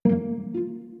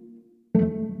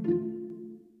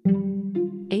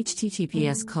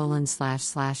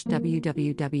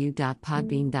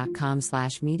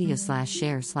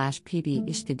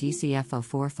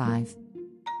https://www.podbean.com/media/share/pb-ishtadcfo45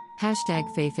 Hashtag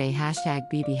Feifei, hashtag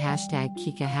Bibi, hashtag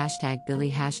Kika, hashtag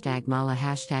Billy, hashtag Mala,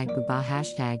 hashtag Buba,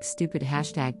 hashtag Stupid,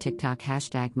 hashtag TikTok,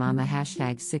 hashtag Mama,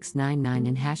 hashtag 699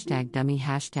 and hashtag Dummy,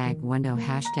 hashtag Wendo,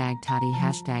 hashtag Toddy,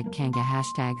 hashtag Kanga,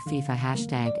 hashtag FIFA,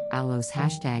 hashtag Alos,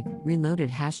 hashtag Reloaded,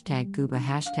 hashtag Gooba,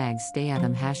 hashtag Stay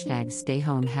Adam, hashtag Stay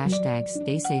Home, hashtag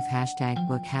Stay Safe, hashtag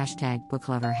Book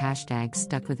Lover, hashtag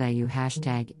Stuck With IU,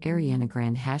 hashtag Ariana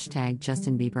Grande, hashtag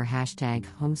Justin Bieber, hashtag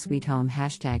Home Sweet Home,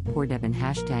 hashtag Poor Devin,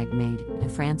 hashtag Made in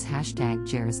France, hashtag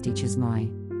Jaristiches Moi.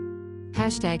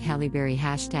 Hashtag Halle Berry,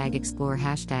 hashtag Explore,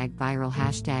 hashtag Viral,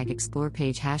 hashtag Explore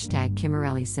Page, hashtag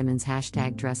Kimberly Simmons,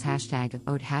 hashtag Dress, hashtag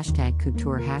Oat, hashtag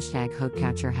Couture, hashtag Haute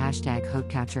Couture, hashtag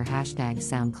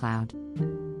SoundCloud.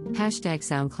 Hashtag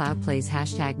SoundCloud Plays,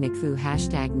 hashtag Nickfu,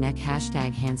 hashtag Neck,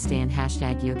 hashtag Handstand,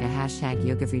 hashtag Yoga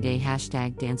Everyday,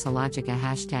 hashtag Danceologica,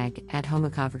 hashtag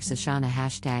 @HomoConversationa,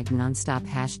 hashtag Nonstop,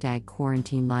 hashtag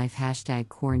Quarantine Life, hashtag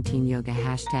Quarantine Yoga,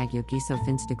 hashtag Yogisof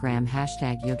Instagram,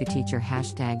 hashtag Yoga Teacher,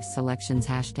 hashtag Selections,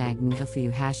 hashtag Nilfiu,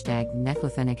 hashtag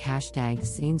Neclofenic, hashtag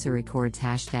Sainza Records,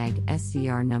 hashtag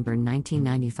SCR number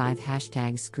 1995,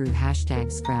 hashtag Screw,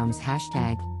 hashtag Scroums,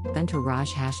 hashtag Bento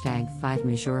Raj, hashtag 5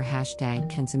 Major, hashtag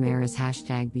Kensamaras,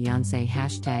 hashtag Beyonce,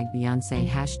 hashtag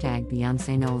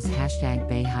Beyonce Knowles, hashtag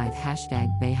Bayhive, hashtag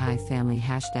Bayhive Family,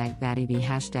 hashtag Batty Bee,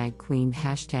 hashtag Queen,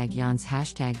 hashtag Yans,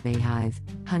 hashtag Bayhive,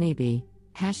 Honeybee,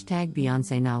 hashtag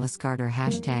Beyonce Nollis Carter,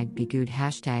 hashtag Be Good,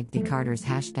 hashtag The Carters,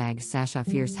 hashtag Sasha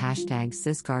Fierce, hashtag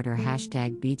Sis Carter,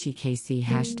 hashtag BGKC,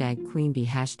 hashtag Queen Bee,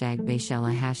 hashtag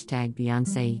Bayshella, hashtag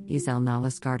Beyonce Isel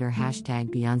Nollis Carter, hashtag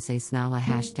Beyonce Snala,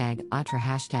 hashtag Otra,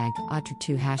 hashtag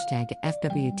Otra2, hashtag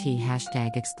FWT,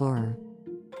 hashtag Explorer.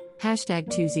 Hashtag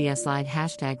 2ZS Slide,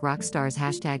 hashtag Rockstars,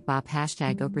 hashtag Bop,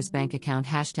 hashtag Oprah's Bank Account,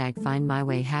 hashtag Find My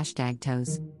Way, hashtag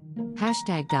Toes,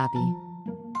 hashtag Dobby,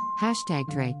 hashtag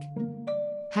Drake,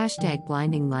 hashtag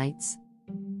Blinding Lights,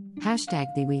 hashtag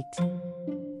The Wheat,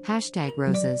 hashtag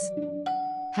Roses,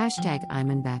 hashtag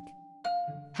Imanbek,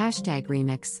 hashtag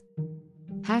Remix,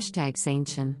 hashtag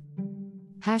Saintchen,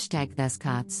 hashtag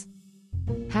Vescots,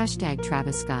 hashtag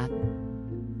Travis Scott,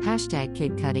 hashtag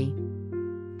Kid Cudi,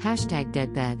 hashtag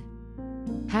Deadbed,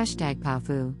 hashtag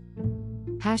Powfu,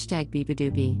 hashtag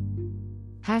Beabadoobie,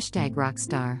 hashtag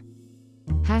Rockstar,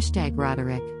 hashtag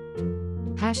Roderick,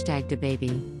 hashtag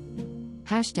DaBaby,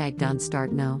 hashtag Don't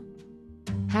Start No,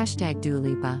 hashtag Dua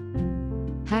Lipa,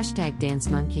 hashtag Dance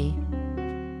Monkey,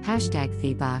 hashtag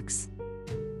Feebox,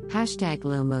 hashtag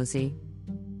Lil Mosey,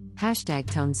 hashtag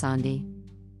Tone Sandi,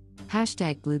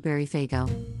 hashtag Blueberry Fago,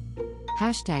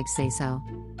 hashtag Say So,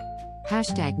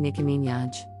 hashtag Nicki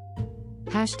Minaj,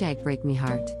 hashtag Break Me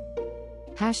Heart,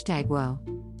 hashtag Whoa,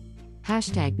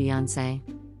 hashtag Beyonce,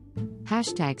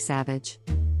 hashtag Savage,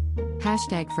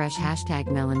 hashtag Fresh, hashtag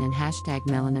Melanin, hashtag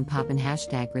Melanin Poppin',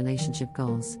 hashtag Relationship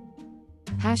Goals,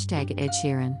 hashtag Ed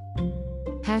Sheeran,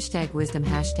 hashtag Wisdom,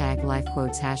 hashtag Life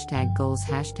Quotes, hashtag Goals,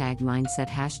 hashtag Mindset,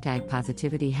 hashtag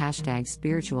Positivity, hashtag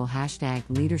Spiritual, hashtag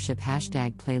Leadership,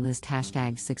 hashtag Playlist,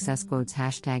 hashtag Success Quotes,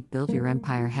 hashtag Build Your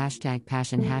Empire, hashtag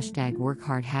Passion, hashtag Work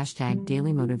Hard, hashtag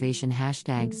Daily Motivation,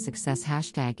 hashtag Success,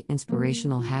 hashtag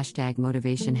Inspirational, hashtag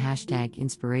Motivation, hashtag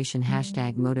Inspiration,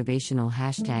 hashtag Motivational,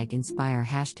 hashtag Inspire,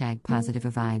 hashtag Positive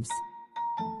Vibes,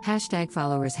 hashtag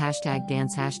Followers, hashtag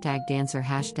Dance, hashtag Dancer,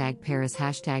 hashtag Paris,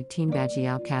 hashtag Team Badgie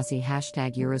Al Cassie,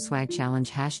 hashtag Euroswag Challenge,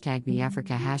 hashtag Be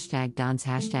Africa, hashtag Dons,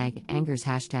 hashtag Angers,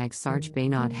 hashtag Sarge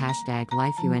Baynod, hashtag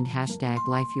Life UND, hashtag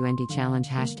Life UND Challenge,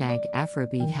 hashtag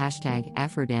Afrobeat, hashtag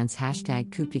Afrodance, hashtag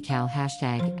Kupikal,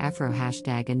 hashtag Afro,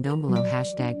 hashtag Ndombolo,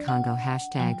 hashtag Congo,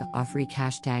 hashtag Afrique,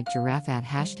 hashtag Giraffat,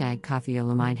 hashtag Coffee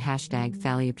Olamide, hashtag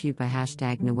Thalia Pupa,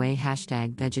 hashtag Nwe,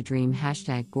 hashtag Vegedream,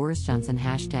 hashtag Boris Johnson,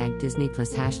 hashtag Disney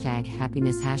Plus, hashtag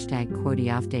Happiness, hashtag Quote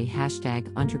Off Day,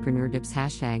 hashtag Entrepreneur Dips,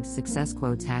 hashtag Success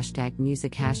Quotes, hashtag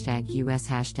Music, hashtag US,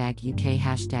 hashtag UK,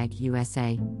 hashtag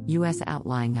USA, US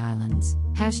Outlying Islands,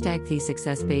 hashtag The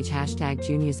Success Page, hashtag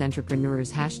Juniors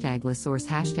Entrepreneurs, hashtag La Source,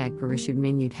 hashtag Parachute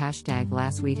Minute, hashtag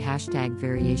Last Week, hashtag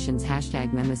Variations,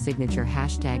 hashtag Mema Signature,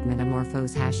 hashtag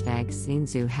Metamorphose, hashtag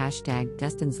Sinzu, hashtag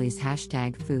Destinsleys,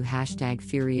 hashtag Fu, hashtag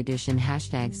Fury Edition,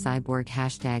 hashtag Cyborg,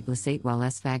 hashtag Lasate While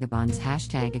S Vagabonds,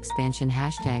 hashtag Expansion,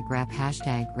 hashtag Rap,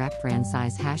 hashtag Rap Brand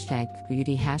Size, hashtag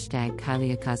Beauty, hashtag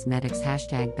Kylia Cosmetics,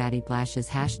 hashtag Batty Blashes,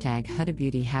 hashtag Huda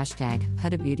Beauty, hashtag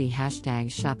Huda Beauty, hashtag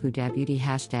Shapuda Beauty,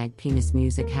 hashtag Penis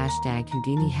Music, hashtag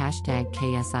Houdini, hashtag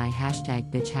KSI,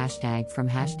 hashtag Bitch, hashtag From,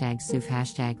 hashtag Suf,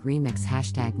 hashtag Remix,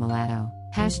 hashtag Mulatto,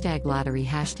 Hashtag lottery,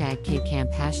 hashtag Cape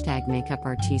Camp, hashtag makeup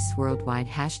artists worldwide,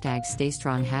 hashtag stay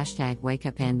strong, hashtag wake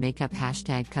up and makeup,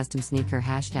 hashtag custom sneaker,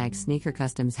 hashtag sneaker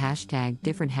customs, hashtag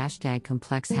different, hashtag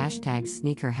complex, hashtag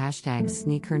sneaker, hashtag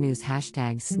sneaker news,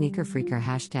 hashtag sneaker freaker,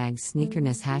 hashtag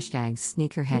sneakerness, hashtag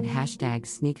sneakerhead, hashtag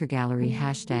sneaker gallery,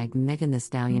 hashtag Megan Thee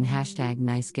Stallion, hashtag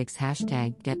nice gigs,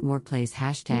 hashtag get more plays,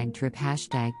 hashtag drip,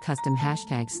 hashtag custom,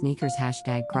 hashtag sneakers,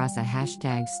 hashtag grasa,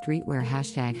 hashtag streetwear,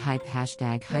 hashtag hype,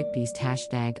 hashtag hypebeast, hashtag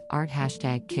art,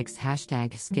 hashtag kicks,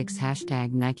 hashtag skicks,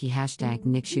 hashtag Nike, hashtag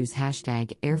Nick shoes,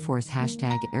 hashtag Air Force,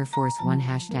 hashtag Air Force One,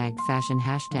 hashtag fashion,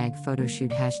 hashtag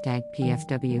photoshoot, hashtag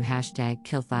PFW, hashtag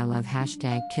kilth I love,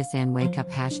 hashtag kiss and wake up,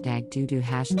 hashtag doo-doo,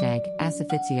 hashtag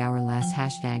asafitsi hourless,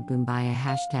 hashtag boombaya,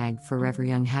 hashtag forever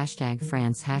young, hashtag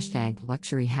France, hashtag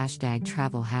luxury, hashtag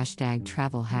travel,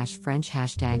 hash French,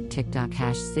 hashtag TikTok,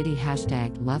 hash city,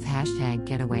 hashtag love, hashtag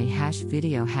getaway, hash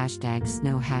video, hashtag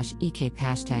snow, hash ecape,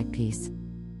 hashtag peace.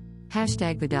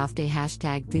 Hashtag vid off day,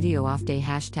 hashtag video off day,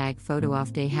 hashtag photo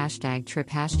off day, hashtag trip,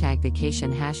 hashtag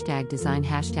vacation, hashtag design,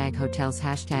 hashtag hotels,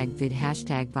 hashtag vid,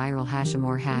 hashtag viral, hash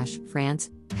amore, hash France,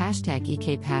 hashtag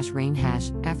ecape, hash rain,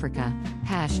 hash Africa,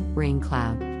 hash rain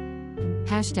cloud.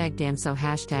 Hashtag damso,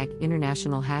 hashtag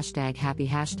international, hashtag happy,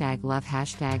 hashtag love,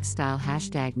 hashtag style,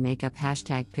 hashtag makeup,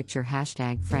 hashtag picture,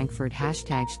 hashtag Frankfurt,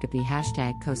 hashtag Shkipi,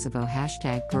 hashtag Kosovo,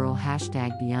 hashtag girl,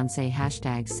 hashtag Beyonce,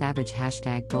 hashtag savage,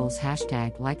 hashtag goals,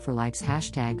 hashtag like for likes,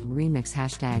 hashtag remix,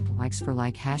 hashtag likes for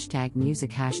like, hashtag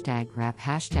music, hashtag rap,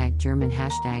 hashtag German,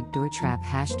 hashtag Deutschrap,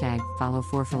 hashtag follow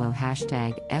for follow,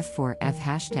 hashtag F4F,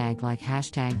 hashtag like,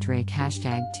 hashtag Drake,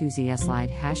 hashtag 2ZS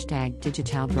slide, hashtag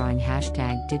digital drawing,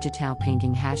 hashtag digital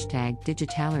painting, hashtag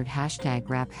digitalert, hashtag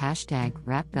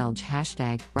rap belge,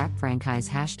 hashtag rap franchise,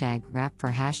 hashtag rap for,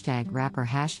 hashtag rapper,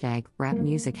 hashtag rap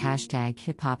music, hashtag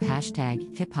hip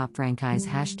hop franchise,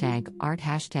 hashtag art,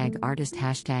 hashtag artist,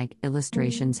 hashtag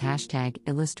illustrations, hashtag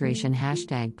illustration,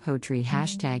 hashtag poetry,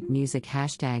 hashtag music,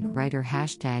 hashtag writer,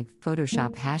 hashtag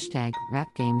photoshop, hashtag rap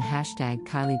game, hashtag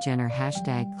Kylie Jenner,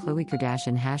 hashtag Khloe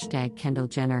Kardashian, hashtag Kendall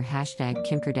Jenner, hashtag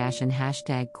Kim Kardashian,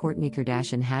 hashtag Kourtney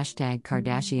Kardashian, hashtag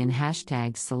Kardashian,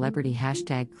 hashtag celebrity,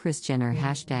 hashtag Kris Jenner,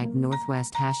 hashtag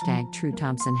Northwest, hashtag True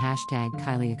Thompson, hashtag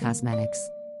Kylie Cosmetics.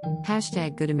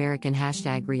 Hashtag Good American,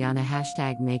 hashtag Rihanna,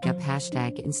 hashtag makeup,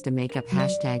 hashtag Insta makeup,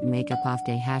 hashtag makeup off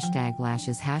day, hashtag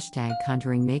lashes, hashtag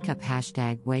contouring makeup,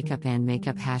 hashtag wake up and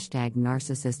makeup, hashtag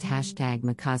narcissist,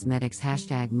 hashtag Cosmetics,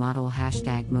 hashtag model,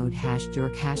 hashtag mode, hash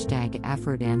jerk, hashtag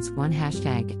Afrodance 1,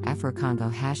 hashtag Afro-Congo,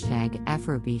 hashtag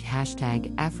Afrobeat,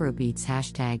 hashtag Afrobeats,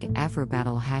 hashtag Afro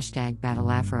battle, hashtag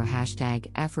battle Afro,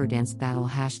 hashtag Afrodance battle,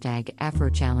 hashtag Afro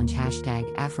challenge,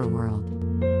 hashtag Afro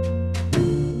world.